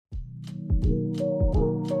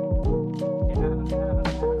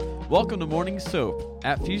Welcome to Morning Soap.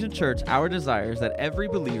 At Fusion Church, our desire is that every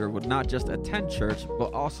believer would not just attend church,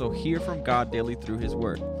 but also hear from God daily through His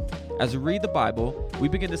Word. As we read the Bible, we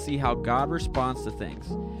begin to see how God responds to things.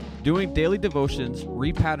 Doing daily devotions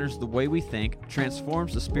repatterns the way we think,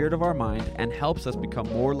 transforms the spirit of our mind, and helps us become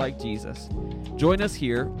more like Jesus. Join us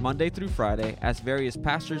here, Monday through Friday, as various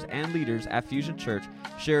pastors and leaders at Fusion Church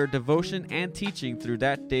share devotion and teaching through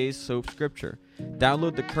that day's soap scripture.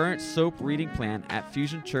 Download the current soap reading plan at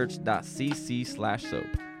fusionchurch.cc/soap.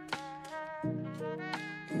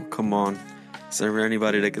 Come on. Is there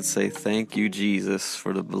anybody that could say thank you, Jesus,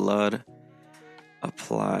 for the blood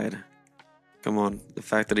applied? Come on. The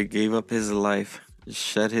fact that He gave up His life,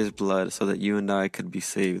 shed His blood so that you and I could be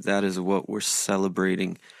saved. That is what we're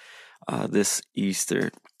celebrating this Easter.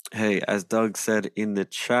 Hey, as Doug said in the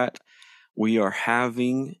chat, we are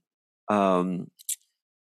having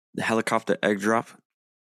the helicopter egg drop,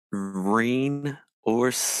 rain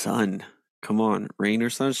or sun. Come on, rain or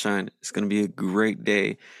sunshine. It's going to be a great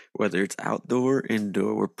day, whether it's outdoor or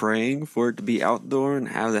indoor. We're praying for it to be outdoor and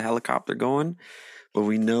have the helicopter going, but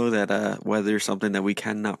we know that weather is something that we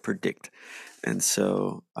cannot predict. And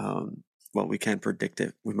so, we can't predict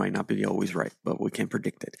it. We might not be always right, but we can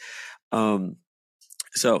predict it.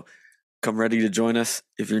 So come ready to join us.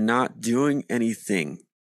 If you're not doing anything,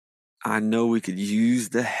 I know we could use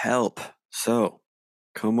the help. So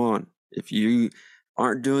come on. If you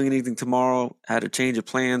aren't doing anything tomorrow, had a change of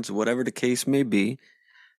plans, whatever the case may be,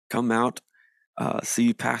 come out,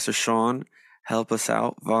 see Pastor Sean, help us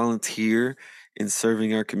out, volunteer in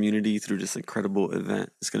serving our community through this incredible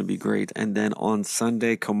event. It's going to be great. And then on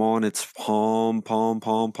Sunday, come on, it's Palm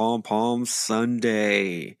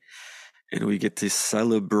Sunday. And we get to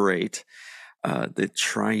celebrate the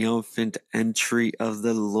triumphant entry of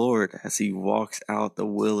the Lord as He walks out the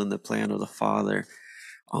will and the plan of the Father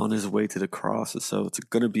on His way to the cross. And so it's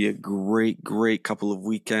going to be a great couple of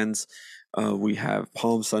weekends. We have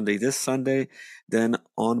Palm Sunday this Sunday. Then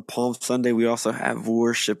on Palm Sunday, we also have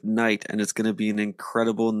worship night, and it's going to be an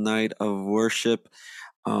incredible night of worship.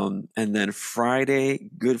 And then Friday,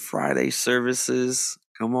 Good Friday services.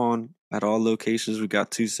 Come on. At all locations, we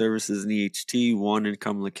got 2 services in EHT, 1 in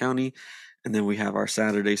Cumberland County. And then we have our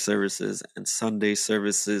Saturday services and Sunday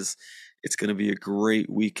services. It's going to be a great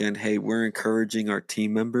weekend. Hey, we're encouraging our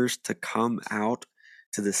team members to come out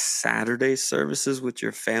to the Saturday services with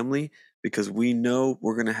your family, because we know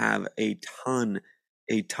we're going to have a ton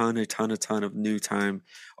of new time,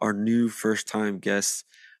 our new first time guests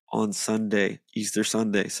on Sunday, Easter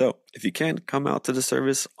Sunday. So if you can, come out to the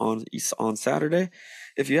service on Saturday.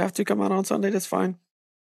 If you have to come out on Sunday, that's fine.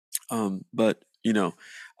 But we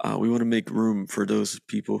want to make room for those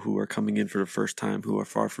people who are coming in for the first time, who are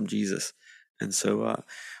far from Jesus. And so,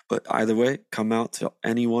 but either way, come out to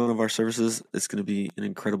any one of our services. It's going to be an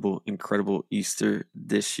incredible Easter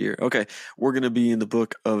this year. Okay, we're going to be in the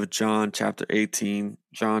book of John chapter 18.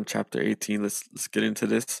 Let's get into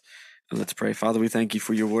this and let's pray. Father, we thank you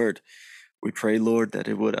for your word. We pray, Lord, that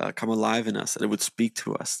it would come alive in us, that it would speak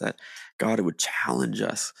to us, that, God, it would challenge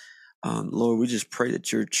us. Lord, we just pray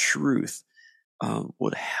that your truth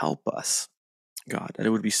would help us, God, that it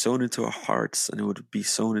would be sown into our hearts and it would be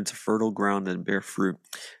sown into fertile ground and bear fruit.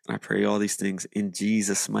 And I pray all these things in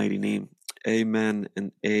Jesus' mighty name. Amen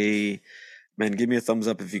and amen. Give me a thumbs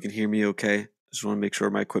up if you can hear me okay. I just want to make sure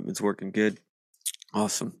my equipment's working good.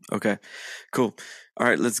 Awesome. Okay, cool. All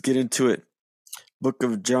right, let's get into it. Book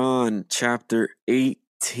of John, chapter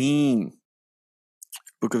 18.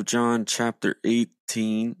 Book of John, chapter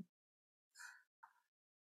 18.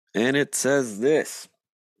 And it says this.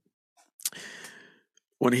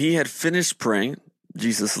 When he had finished praying,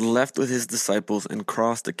 Jesus left with his disciples and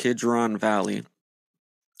crossed the Kidron Valley.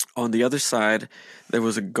 On the other side, there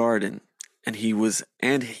was a garden, and he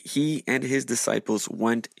and his disciples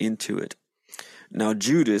went into it. Now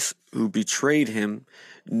Judas, who betrayed him,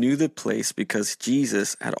 knew the place because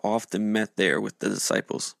Jesus had often met there with the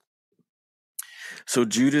disciples. So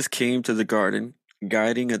Judas came to the garden,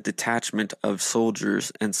 guiding a detachment of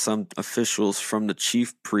soldiers and some officials from the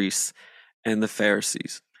chief priests and the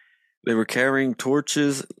Pharisees. They were carrying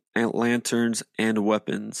torches and lanterns and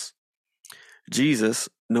weapons. Jesus,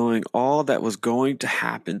 knowing all that was going to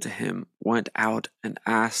happen to him, went out and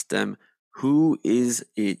asked them, "Who is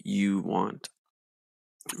it you want?"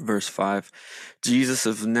 Verse 5, Jesus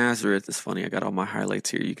of Nazareth. It's funny, I got all my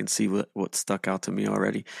highlights here. You can see what stuck out to me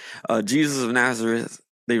already. Jesus of Nazareth,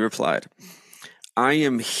 they replied. "I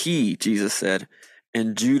am he," Jesus said,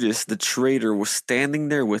 and Judas the traitor was standing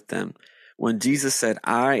there with them. When Jesus said,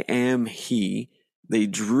 "I am he," they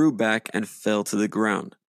drew back and fell to the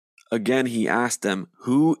ground. Again he asked them,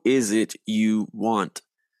 "Who is it you want?"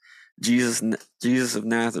 Jesus of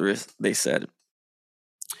Nazareth, they said.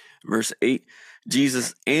 Verse 8,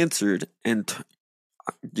 Jesus answered,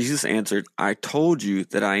 I told you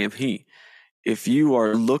that I am he. If you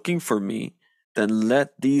are looking for me, then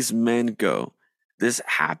let these men go. This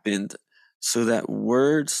happened so that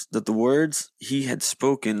the words he had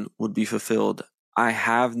spoken would be fulfilled. I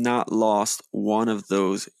have not lost one of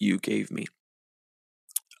those you gave me.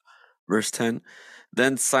 Verse 10,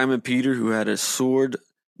 then Simon Peter, who had a sword,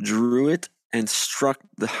 drew it and struck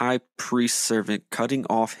the high priest's servant, cutting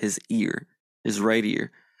off his right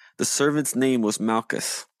ear. The servant's name was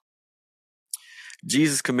Malchus.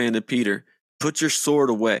 Jesus commanded Peter, put your sword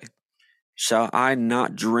away. Shall I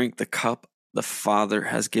not drink the cup the Father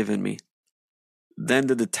has given me? Then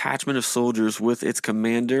the detachment of soldiers with its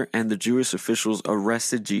commander and the Jewish officials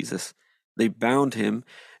arrested Jesus. They bound him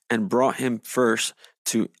and brought him first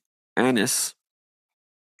to Annas,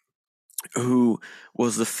 who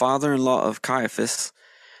was the father-in-law of Caiaphas,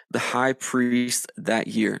 the high priest that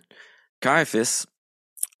year. Caiaphas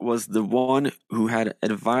was the one who had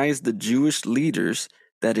advised the Jewish leaders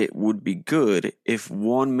that it would be good if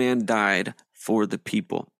one man died for the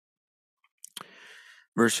people.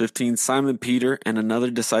 Verse 15, Simon Peter and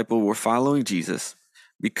another disciple were following Jesus.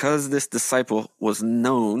 Because this disciple was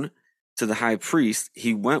known to the high priest,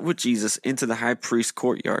 he went with Jesus into the high priest's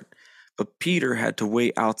courtyard. But Peter had to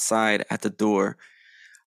wait outside at the door.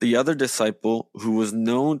 The other disciple, who was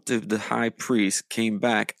known to the high priest, came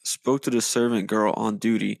back, spoke to the servant girl on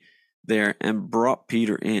duty there, and brought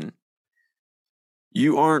Peter in.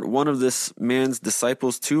 You aren't one of this man's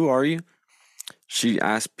disciples too, are you? She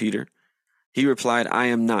asked Peter. He replied, I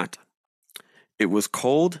am not. It was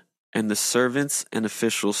cold, and the servants and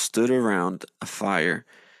officials stood around a fire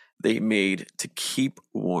they made to keep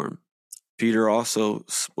warm. Peter also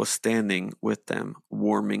was standing with them,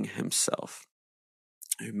 warming himself.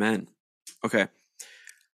 Amen. Okay.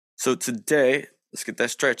 So today, let's get that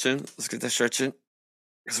stretching,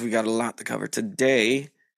 because we got a lot to cover. Today,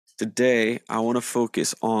 I want to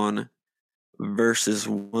focus on verses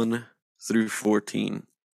 1 through 14,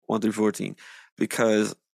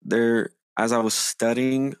 because as I was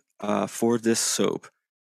studying for this soap,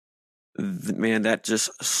 man, that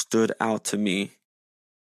just stood out to me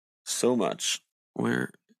so much.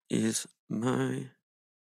 Where is my...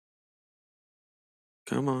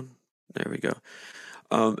 Come on. There we go.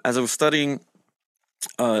 As I was studying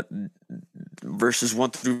verses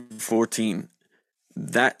 1 through 14,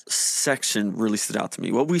 that section really stood out to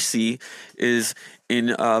me. What we see is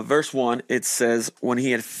in verse 1, it says, when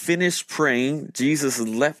he had finished praying, Jesus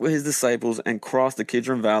left with his disciples and crossed the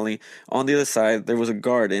Kidron Valley. On the other side, there was a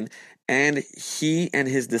garden, and he and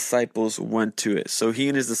his disciples went to it. So he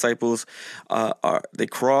and his disciples, they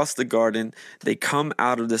crossed the garden. They come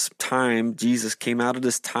out of this time. Jesus came out of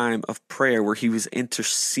this time of prayer where he was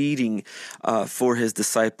interceding for his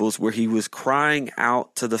disciples, where he was crying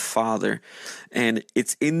out to the Father. And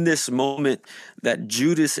it's in this moment that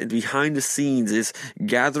Judas, behind the scenes, is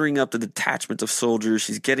gathering up the detachment of soldiers.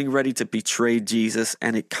 He's getting ready to betray Jesus,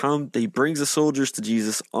 and he brings the soldiers to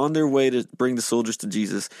Jesus. On their way to bring the soldiers to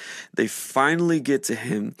Jesus, they finally get to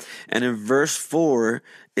him. And in verse 4,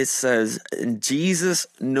 it says, and Jesus,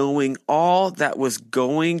 knowing all that was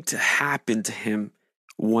going to happen to him,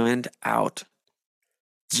 went out.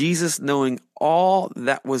 Jesus, knowing all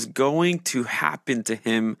that was going to happen to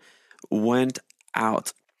him, went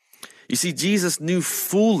out. You see, Jesus knew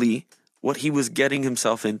fully what he was getting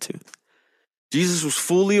himself into. Jesus was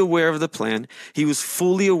fully aware of the plan. He was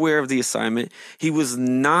fully aware of the assignment. He was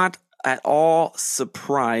not at all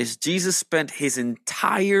surprised. Jesus spent his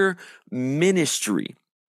entire ministry,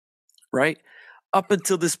 right, up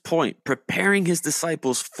until this point, preparing his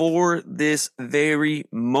disciples for this very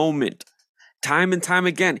moment. Time and time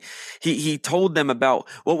again, he told them about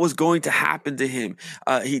what was going to happen to him.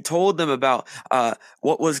 He told them about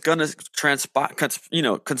what was going to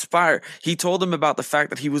conspire. He told them about the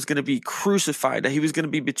fact that he was going to be crucified, that he was going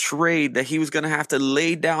to be betrayed, that he was going to have to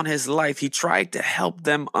lay down his life. He tried to help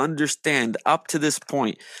them understand up to this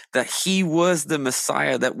point that he was the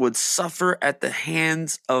Messiah that would suffer at the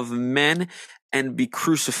hands of men and be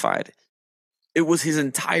crucified. It was his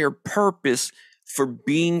entire purpose for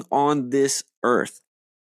being on this earth,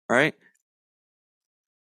 right?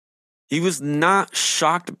 He was not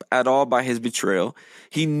shocked at all by his betrayal.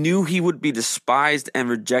 He knew he would be despised and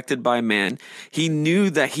rejected by man. He knew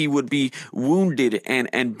that he would be wounded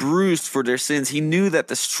and bruised for their sins. He knew that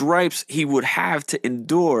the stripes he would have to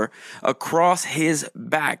endure across his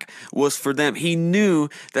back was for them. He knew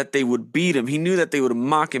that they would beat him. He knew that they would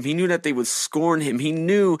mock him. He knew that they would scorn him. He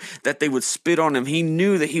knew that they would spit on him. He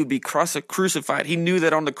knew that he would be crucified. He knew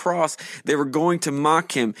that on the cross they were going to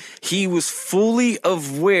mock him. He was fully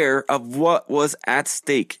aware of what was at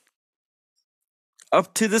stake.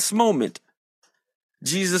 Up to this moment,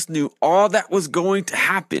 Jesus knew all that was going to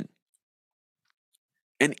happen.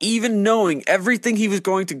 And even knowing everything he was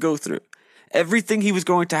going to go through, everything he was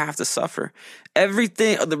going to have to suffer,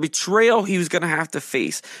 everything, the betrayal he was going to have to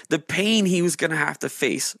face, the pain he was going to have to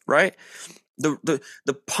face, right? The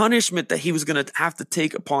punishment that he was going to have to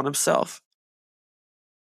take upon himself.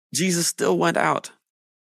 Jesus still went out.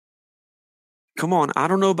 Come on, I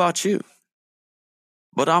don't know about you,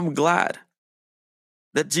 but I'm glad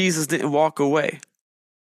that Jesus didn't walk away.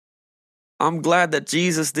 I'm glad that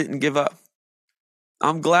Jesus didn't give up.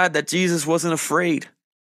 I'm glad that Jesus wasn't afraid.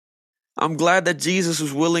 I'm glad that Jesus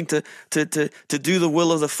was willing to do the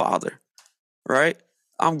will of the Father, right?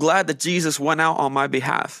 I'm glad that Jesus went out on my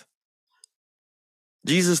behalf.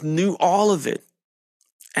 Jesus knew all of it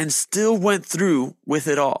and still went through with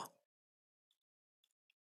it all,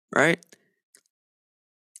 right?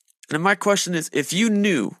 And my question is, if you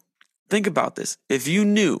knew, think about this, if you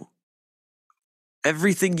knew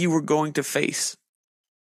everything you were going to face,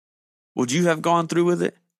 would you have gone through with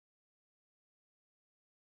it?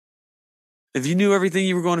 If you knew everything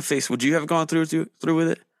you were going to face, would you have gone through with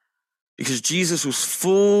it? Because Jesus was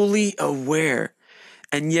fully aware.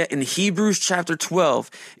 And yet in Hebrews chapter 12,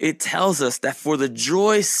 it tells us that for the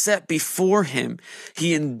joy set before him,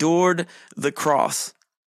 he endured the cross.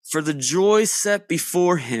 For the joy set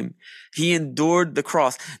before him, he endured the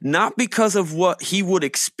cross, not because of what he would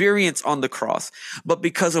experience on the cross, but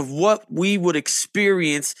because of what we would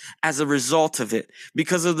experience as a result of it,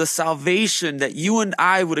 because of the salvation that you and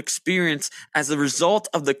I would experience as a result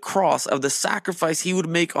of the cross, of the sacrifice he would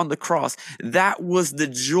make on the cross. That was the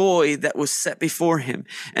joy that was set before him.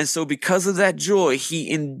 And so because of that joy,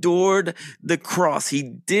 he endured the cross. He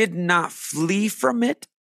did not flee from it.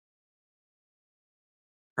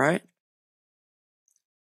 Right?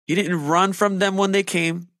 He didn't run from them when they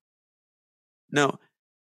came. No,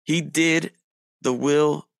 he did the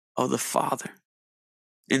will of the Father.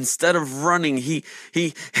 Instead of running, he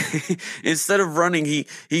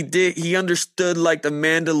understood like the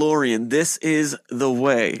Mandalorian. This is the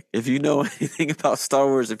way. If you know anything about Star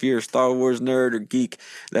Wars, if you're a Star Wars nerd or geek,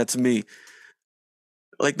 that's me.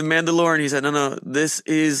 Like the Mandalorian, he said, no, this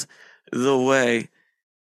is the way.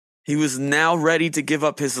 He was now ready to give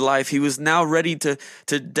up his life. He was now ready to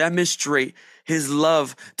demonstrate his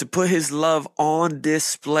love, to put his love on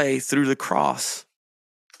display through the cross,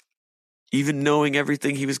 even knowing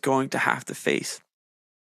everything he was going to have to face.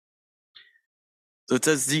 So it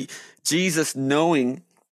says Jesus knowing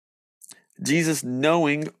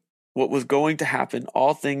what was going to happen,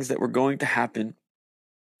 all things that were going to happen,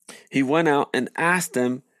 he went out and asked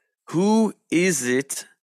them, "Who is it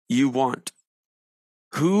you want?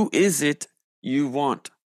 Who is it you want?"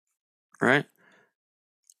 Right?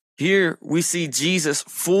 Here we see Jesus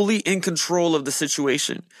fully in control of the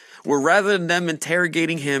situation, where rather than them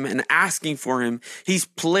interrogating him and asking for him, he's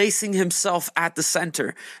placing himself at the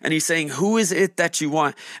center and he's saying, "Who is it that you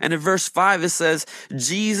want?" And in verse 5, it says,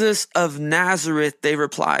 "Jesus of Nazareth," they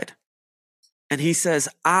replied. And he says,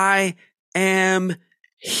 "I am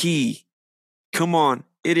he." Come on.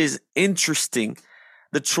 It is interesting,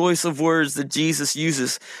 the choice of words that Jesus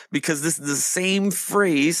uses, because this is the same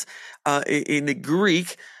phrase in the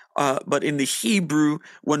Greek, but in the Hebrew,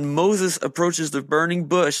 when Moses approaches the burning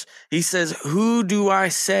bush, he says, "Who do I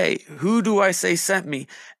say? Who do I say sent me?"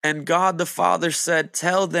 And God the Father said,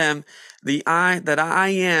 "Tell them that I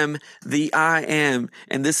am the I am."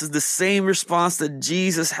 And this is the same response that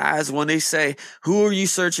Jesus has when they say, "Who are you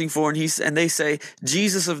searching for?" And they say,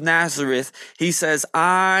 "Jesus of Nazareth." He says,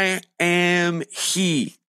 "I am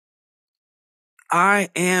he. I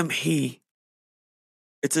am he."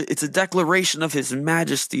 It's a declaration of his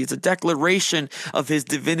majesty. It's a declaration of his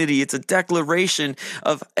divinity. It's a declaration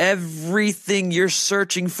of everything you're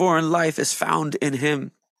searching for in life is found in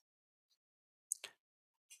him.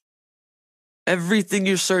 Everything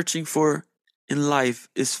you're searching for in life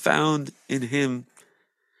is found in him.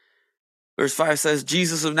 Verse 5 says,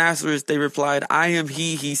 "Jesus of Nazareth," they replied. "I am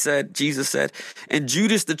he," Jesus said. And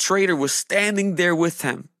Judas the traitor was standing there with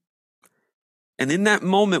him. And in that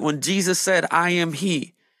moment when Jesus said, "I am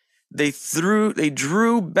he," They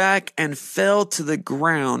drew back and fell to the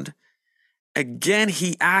ground. Again,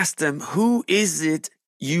 he asked them, "Who is it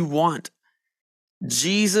you want?"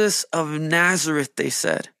 "Jesus of Nazareth," they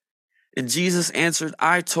said. And Jesus answered,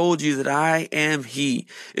 "I told you that I am he.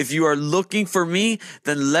 If you are looking for me,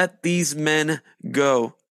 then let these men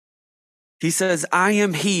go." He says, "I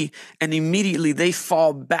am he." And immediately they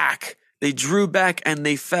fall back. They drew back and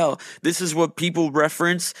they fell. This is what people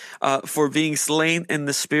reference for being slain in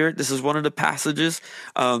the spirit. This is one of the passages.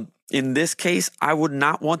 In this case, I would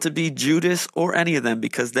not want to be Judas or any of them,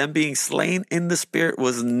 because them being slain in the spirit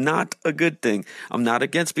was not a good thing. I'm not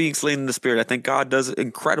against being slain in the spirit. I think God does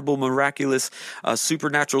incredible, miraculous,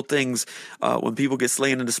 supernatural things when people get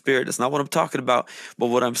slain in the spirit. That's not what I'm talking about. But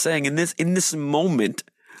what I'm saying, in this moment,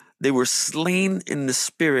 they were slain in the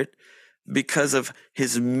spirit because of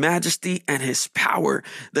his majesty and his power.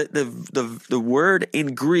 The word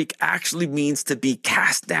in Greek actually means to be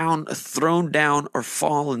cast down, thrown down, or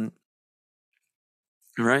fallen.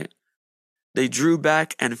 Right? They drew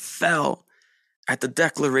back and fell at the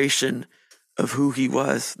declaration of who he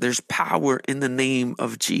was. There's power in the name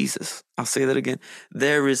of Jesus. I'll say that again.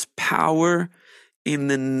 There is power in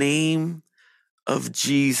the name of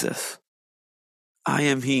Jesus. I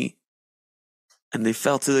am he. And they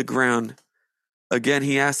fell to the ground. Again,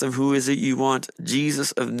 he asked them, "Who is it you want?"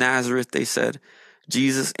 "Jesus of Nazareth," they said.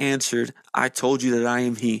 Jesus answered, "I told you that I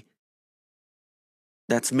am he."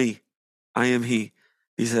 That's me. I am he.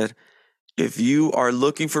 He said, "If you are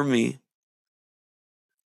looking for me,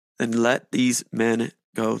 then let these men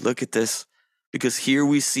go." Look at this, because here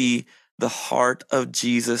we see the heart of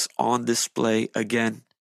Jesus on display again.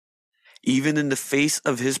 Even in the face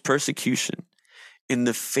of his persecution, in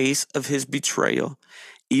the face of his betrayal,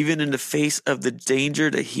 even in the face of the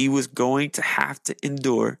danger that he was going to have to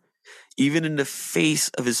endure, even in the face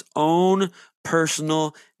of his own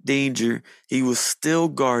personal danger, he was still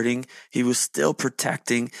guarding, he was still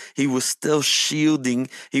protecting, he was still shielding,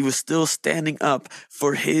 he was still standing up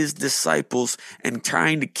for his disciples and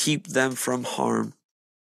trying to keep them from harm.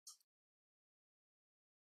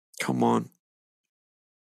 Come on.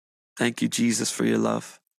 Thank you, Jesus, for your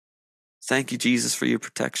love. Thank you, Jesus, for your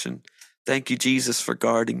protection. Thank you, Jesus, for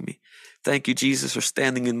guarding me. Thank you, Jesus, for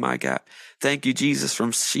standing in my gap. Thank you, Jesus,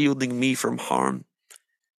 for shielding me from harm.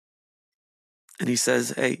 And he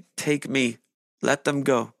says, "Hey, take me. Let them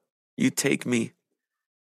go. You take me."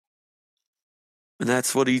 And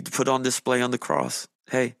that's what he put on display on the cross.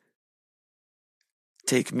 Hey,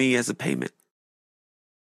 take me as a payment.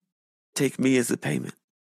 Take me as a payment.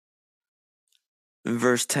 In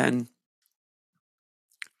verse 10,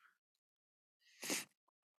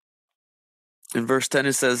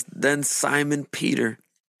 it says, "Then Simon Peter,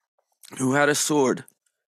 who had a sword,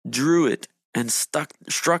 drew it and struck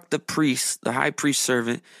the high priest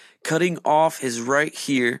servant, cutting off his right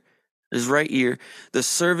ear. The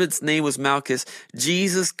servant's name was Malchus.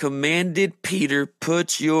 Jesus commanded Peter,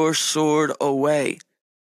 'Put your sword away.'"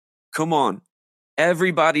 Come on.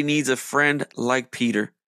 Everybody needs a friend like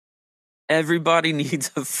Peter. Everybody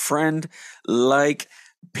needs a friend like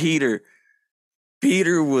Peter.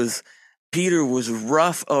 Peter was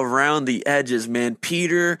rough around the edges, man.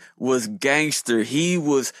 Peter was gangster. He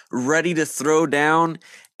was ready to throw down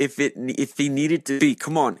if he needed to be.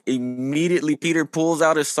 Come on. Immediately Peter pulls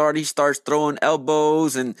out his sword. He starts throwing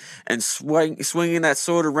elbows and swinging that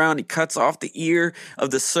sword around. He cuts off the ear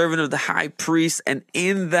of the servant of the high priest. And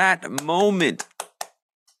in that moment,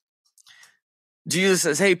 Jesus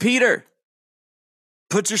says, "Hey, Peter,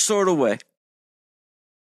 put your sword away."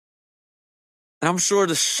 And I'm sure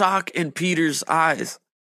the shock in Peter's eyes,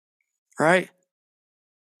 right?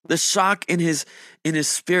 The shock in his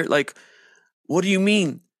spirit, like, what do you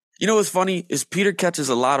mean? You know what's funny is Peter catches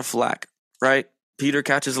a lot of flack, right? Peter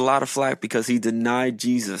catches a lot of flack because he denied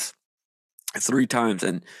Jesus 3 times,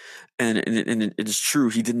 and it is true.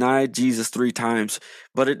 He denied Jesus 3 times,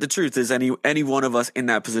 but the truth is, any one of us in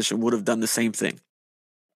that position would have done the same thing.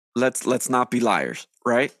 Let's not be liars,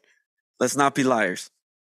 right? Let's not be liars.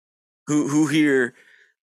 Who here,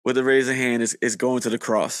 with a raise of hand, is going to the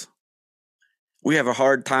cross? We have a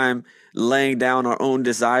hard time laying down our own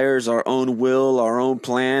desires, our own will, our own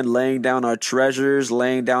plan, laying down our treasures,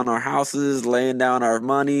 laying down our houses, laying down our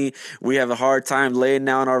money. We have a hard time laying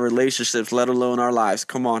down our relationships, let alone our lives.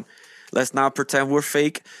 Come on. Let's not pretend we're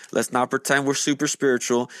fake. Let's not pretend we're super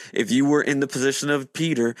spiritual. If you were in the position of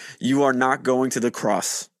Peter, you are not going to the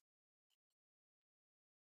cross.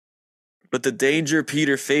 But the danger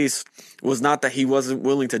Peter faced was not that he wasn't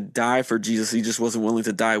willing to die for Jesus. He just wasn't willing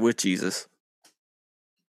to die with Jesus.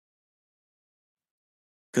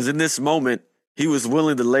 Because in this moment, he was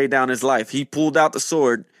willing to lay down his life. He pulled out the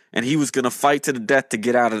sword and he was going to fight to the death to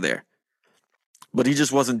get out of there. But he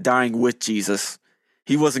just wasn't dying with Jesus.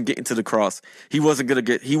 He wasn't getting to the cross. He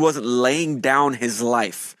wasn't laying down his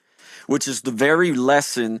life, which is the very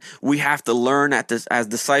lesson we have to learn as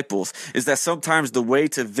disciples, is that sometimes the way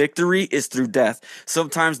to victory is through death.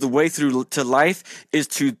 Sometimes the way to life is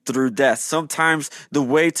through death. Sometimes the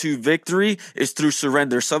way to victory is through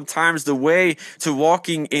surrender. Sometimes the way to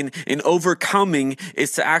walking in overcoming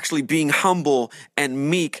is to actually being humble and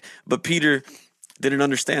meek. But Peter didn't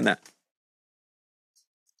understand that.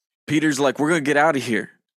 Peter's like, we're going to get out of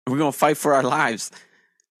here. We're going to fight for our lives.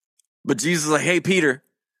 But Jesus is like, hey, Peter,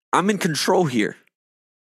 I'm in control here.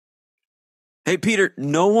 Hey, Peter,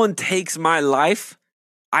 no one takes my life.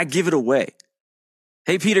 I give it away.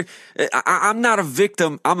 Hey, Peter, I'm not a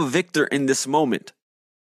victim. I'm a victor in this moment.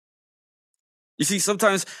 You see,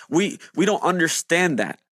 sometimes we don't understand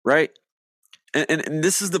that, right? And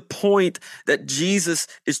this is the point that Jesus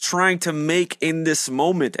is trying to make in this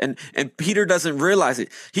moment. And Peter doesn't realize it.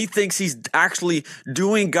 He thinks he's actually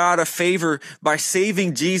doing God a favor by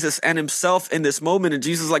saving Jesus and himself in this moment. And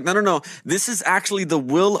Jesus is like, no. This is actually the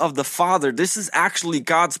will of the Father. This is actually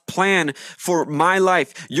God's plan for my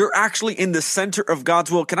life. You're actually in the center of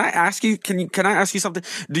God's will. Can I ask you something?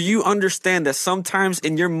 Do you understand that sometimes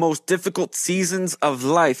in your most difficult seasons of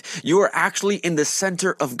life, you are actually in the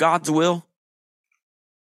center of God's will?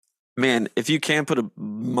 Man, if you can, put a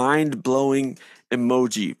mind-blowing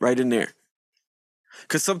emoji right in there.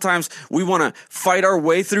 Because sometimes we want to fight our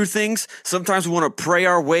way through things. Sometimes we want to pray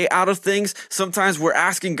our way out of things. Sometimes we're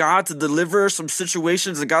asking God to deliver some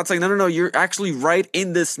situations, and God's saying, no, you're actually right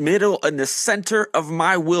in this middle, in the center of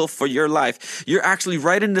my will for your life. You're actually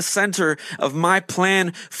right in the center of my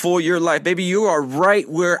plan for your life. Baby, you are right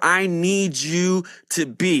where I need you to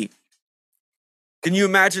be. Can you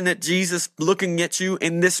imagine that Jesus looking at you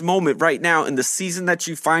in this moment right now, in the season that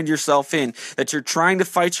you find yourself in, that you're trying to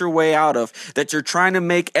fight your way out of, that you're trying to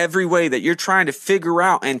make every way, that you're trying to figure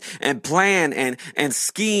out and plan and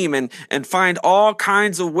scheme and find all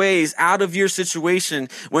kinds of ways out of your situation,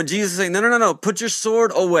 when Jesus is saying, no, put your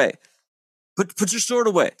sword away. Put your sword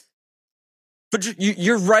away.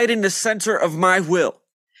 You're right in the center of my will.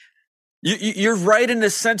 You're right in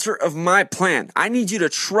the center of my plan. I need you to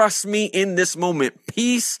trust me in this moment.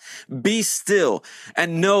 Peace, be still,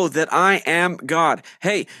 and know that I am God.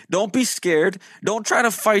 Hey, don't be scared. Don't try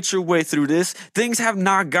to fight your way through this. Things have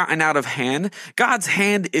not gotten out of hand. God's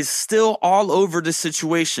hand is still all over the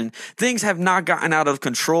situation. Things have not gotten out of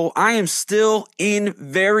control. I am still in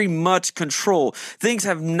very much control. Things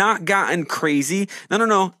have not gotten crazy.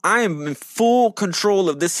 No. I am in full control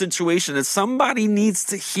of this situation, and somebody needs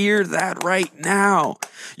to hear that right now.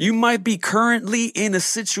 You might be currently in a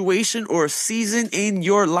situation or a season in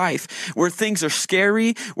your life where things are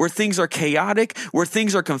scary, where things are chaotic, where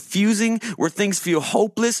things are confusing, where things feel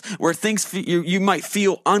hopeless, where you might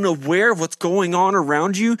feel unaware of what's going on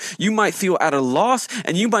around you. You might feel at a loss,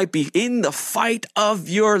 and you might be in the fight of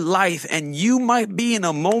your life, and you might be in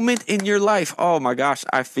a moment in your life. Oh my gosh,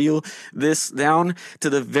 I feel this down to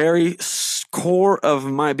the very core of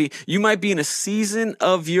my being. You might be in a season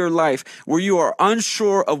of your life where you are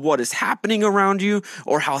unsure of what is happening around you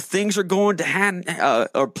or how things are going to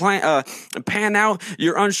pan out.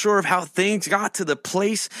 You're unsure of how things got to the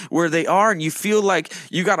place where they are, and you feel like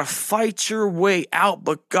you got to fight your way out.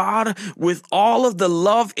 But God, with all of the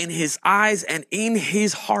love in his eyes and in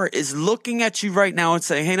his heart, is looking at you right now and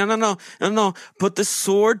saying, hey, no, put the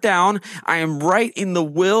sword down. I am right in the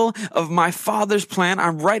will of my Father's plan.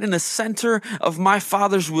 I'm right in the center of my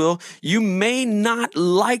Father's will. You may not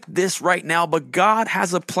like this right now, but God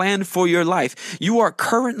has a plan for your life. You are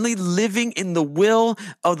currently living in the will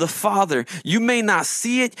of the Father. You may not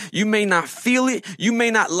see it. You may not feel it. You may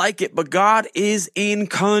not like it, but God is in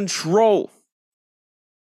control.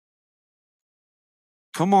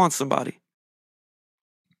 Come on, somebody.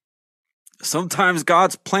 Sometimes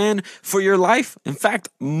God's plan for your life,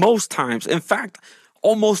 most times,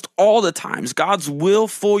 almost all the times, God's will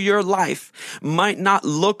for your life might not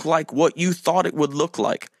look like what you thought it would look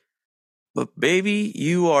like. But baby,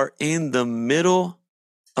 you are in the middle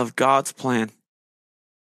of God's plan.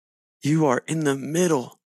 You are in the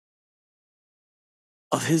middle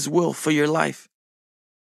of his will for your life.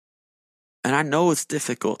 And I know it's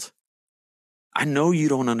difficult. I know you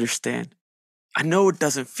don't understand. I know it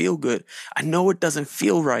doesn't feel good. I know it doesn't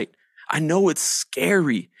feel right. I know it's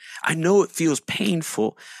scary. I know it feels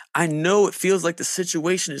painful. I know it feels like the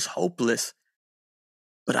situation is hopeless.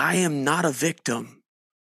 But I am not a victim.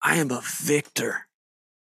 I am a victor.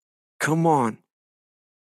 Come on.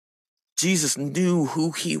 Jesus knew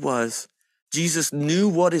who he was. Jesus knew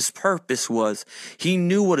what his purpose was. He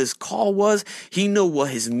knew what his call was. He knew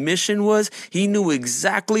what his mission was. He knew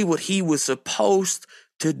exactly what he was supposed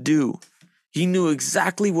to do. He knew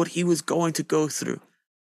exactly what he was going to go through.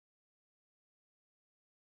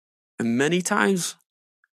 And many times,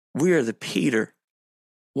 we are the Peter,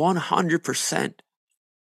 100%.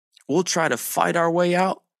 We'll try to fight our way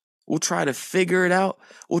out. We'll try to figure it out.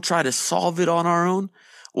 We'll try to solve it on our own.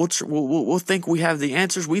 We'll think we have the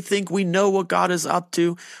answers. We think we know what God is up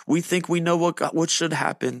to. We think we know what should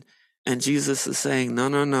happen. And Jesus is saying,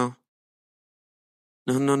 no.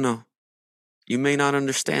 You may not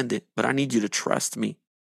understand it, but I need you to trust me.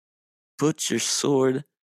 Put your sword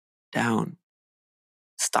down.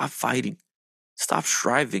 Stop fighting. Stop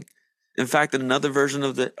striving. In fact, in another version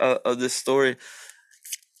of this story,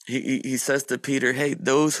 he says to Peter, hey,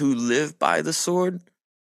 those who live by the sword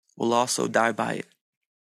will also die by it.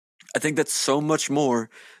 I think that's so much more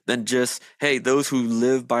than just, hey, those who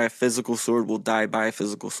live by a physical sword will die by a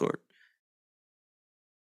physical sword.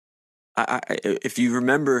 If you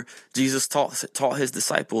remember, Jesus taught his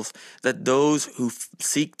disciples that those who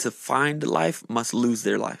seek to find life must lose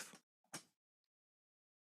their life.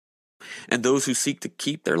 And those who seek to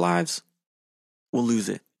keep their lives will lose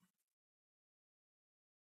it.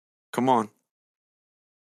 Come on.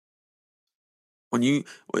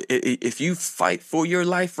 If you fight for your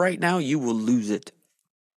life right now, you will lose it.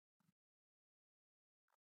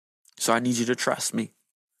 So I need you to trust me.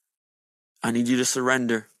 I need you to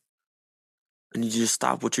surrender. I need you to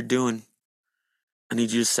stop what you're doing. I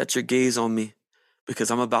need you to set your gaze on me,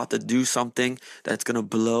 because I'm about to do something that's going to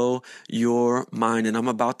blow your mind. And I'm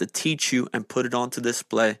about to teach you and put it onto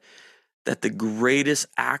display that the greatest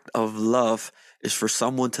act of love is for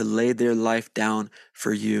someone to lay their life down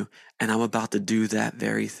for you. And I'm about to do that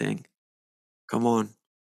very thing. Come on.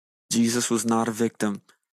 Jesus was not a victim.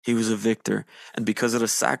 He was a victor. And because of the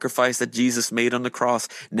sacrifice that Jesus made on the cross,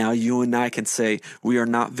 now you and I can say we are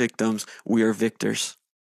not victims, we are victors.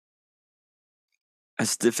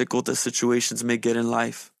 As difficult as situations may get in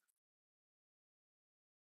life,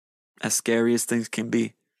 as scary as things can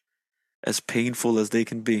be, as painful as they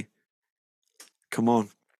can be, come on.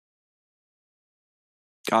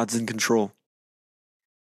 God's in control.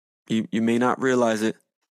 You may not realize it.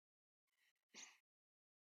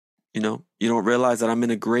 You don't realize that I'm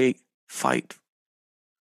in a great fight.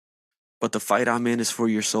 But the fight I'm in is for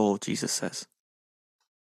your soul, Jesus says.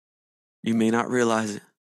 You may not realize it.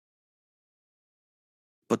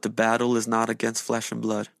 But the battle is not against flesh and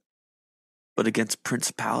blood, but against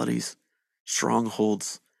principalities,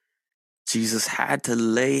 strongholds. Jesus had to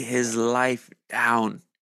lay his life down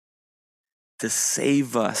to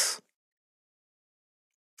save us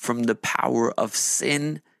from the power of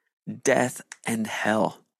sin, death, and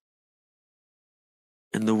hell.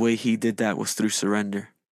 And the way he did that was through surrender,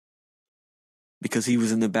 because he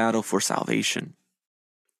was in the battle for salvation.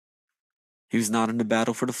 He was not in the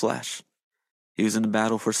battle for the flesh. He was in the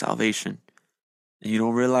battle for salvation. And you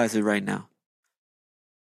don't realize it right now,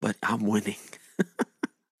 but I'm winning.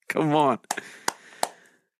 Come on.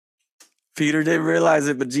 Peter didn't realize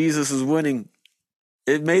it, but Jesus is winning.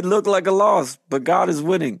 It may look like a loss, but God is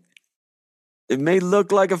winning. It may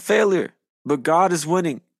look like a failure, but God is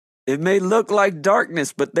winning. It may look like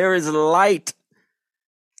darkness, but there is light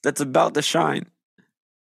that's about to shine.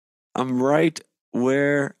 I'm right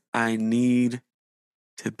where I need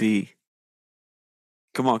to be.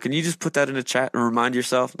 Come on, can you just put that in the chat and remind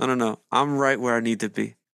yourself? No. I'm right where I need to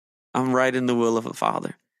be. I'm right in the will of the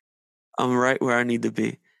Father. I'm right where I need to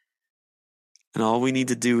be. And all we need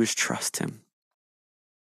to do is trust him.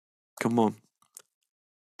 Come on.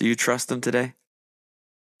 Do you trust him today?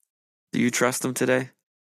 Do you trust him today?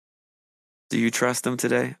 Do you trust him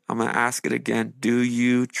today? I'm going to ask it again. Do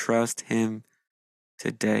you trust him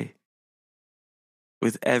today?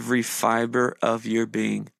 With every fiber of your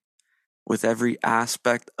being, with every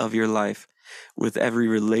aspect of your life, with every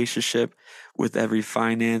relationship, with every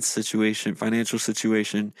financial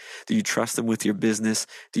situation. Do you trust him with your business?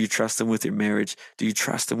 Do you trust him with your marriage? Do you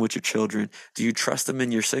trust him with your children? Do you trust him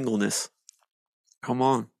in your singleness? Come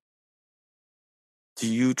on.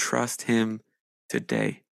 Do you trust him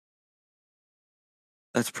today?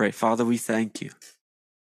 Let's pray. Father, we thank you.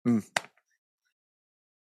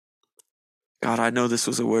 God, I know this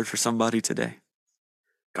was a word for somebody today.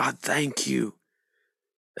 God, thank you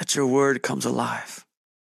that your word comes alive.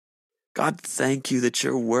 God, thank you that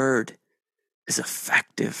your word is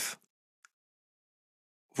effective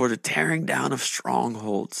for the tearing down of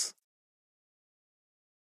strongholds.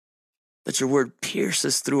 That your word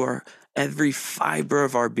pierces through every fiber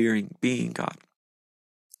of our being, God.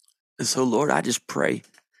 And so, Lord, I just pray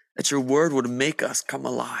that your word would make us come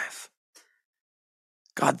alive.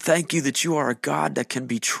 God, thank you that you are a God that can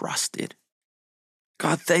be trusted.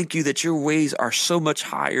 God, thank you that your ways are so much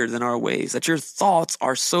higher than our ways, that your thoughts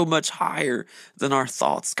are so much higher than our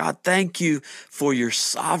thoughts. God, thank you for your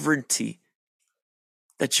sovereignty,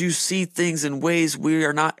 that you see things in ways we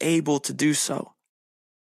are not able to do so.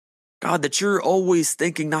 God, that you're always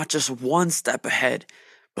thinking not just one step ahead,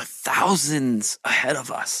 but thousands ahead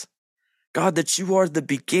of us. God, that you are the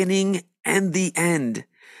beginning and the end,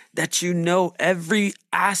 that you know every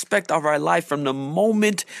aspect of our life from the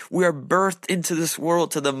moment we are birthed into this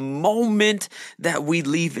world to the moment that we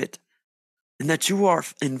leave it, and that you are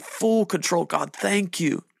in full control. God, thank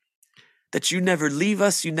you that you never leave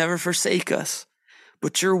us, you never forsake us,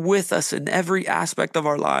 but you're with us in every aspect of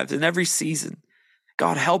our lives, in every season.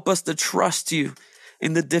 God, help us to trust you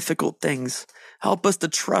in the difficult things. Help us to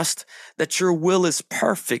trust that your will is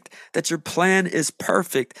perfect, that your plan is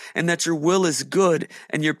perfect, and that your will is good,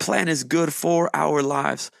 and your plan is good for our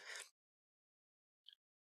lives.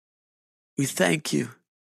 We thank you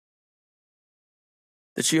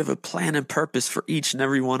that you have a plan and purpose for each and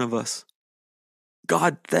every one of us.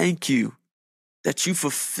 God, thank you that you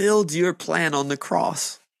fulfilled your plan on the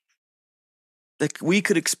cross, that we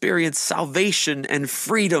could experience salvation and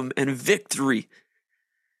freedom and victory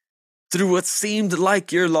through what seemed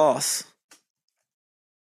like your loss.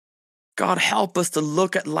 God, help us to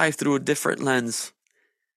look at life through a different lens,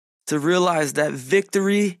 to realize that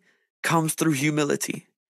victory comes through humility,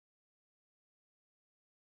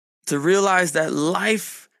 to realize that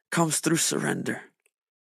life comes through surrender.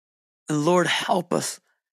 And Lord, help us,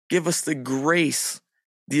 give us the grace,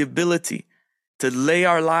 the ability to lay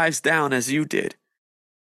our lives down as you did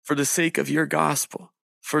for the sake of your gospel,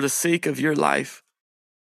 for the sake of your life.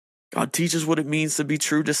 God, teach us what it means to be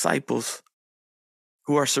true disciples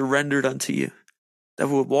who are surrendered unto you, that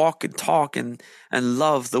will walk and talk and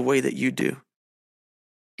love the way that you do.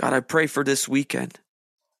 God, I pray for this weekend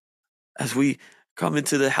as we come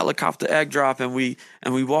into the helicopter egg drop and we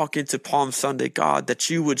walk into Palm Sunday, God, that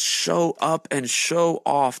you would show up and show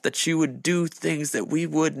off, that you would do things that we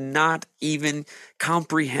would not even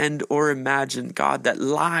comprehend or imagine, God, that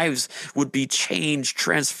lives would be changed,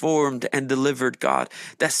 transformed, and delivered, God,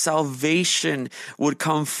 that salvation would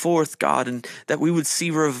come forth, God, and that we would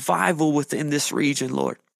see revival within this region,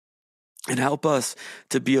 Lord, and help us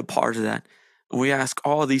to be a part of that. We ask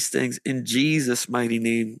all these things in Jesus' mighty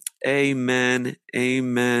name. Amen,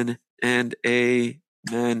 amen, and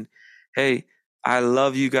amen. Hey, I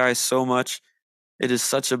love you guys so much. It is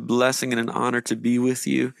such a blessing and an honor to be with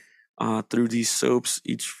you through these soaps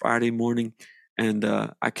each Friday morning. And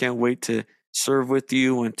I can't wait to serve with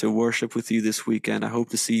you and to worship with you this weekend. I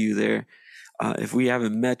hope to see you there. If we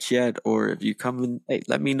haven't met yet, or if you come in, hey,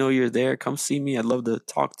 let me know you're there. Come see me. I'd love to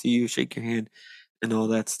talk to you, shake your hand, and all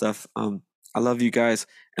that stuff. I love you guys,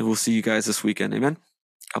 and we'll see you guys this weekend. Amen.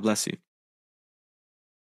 God bless you.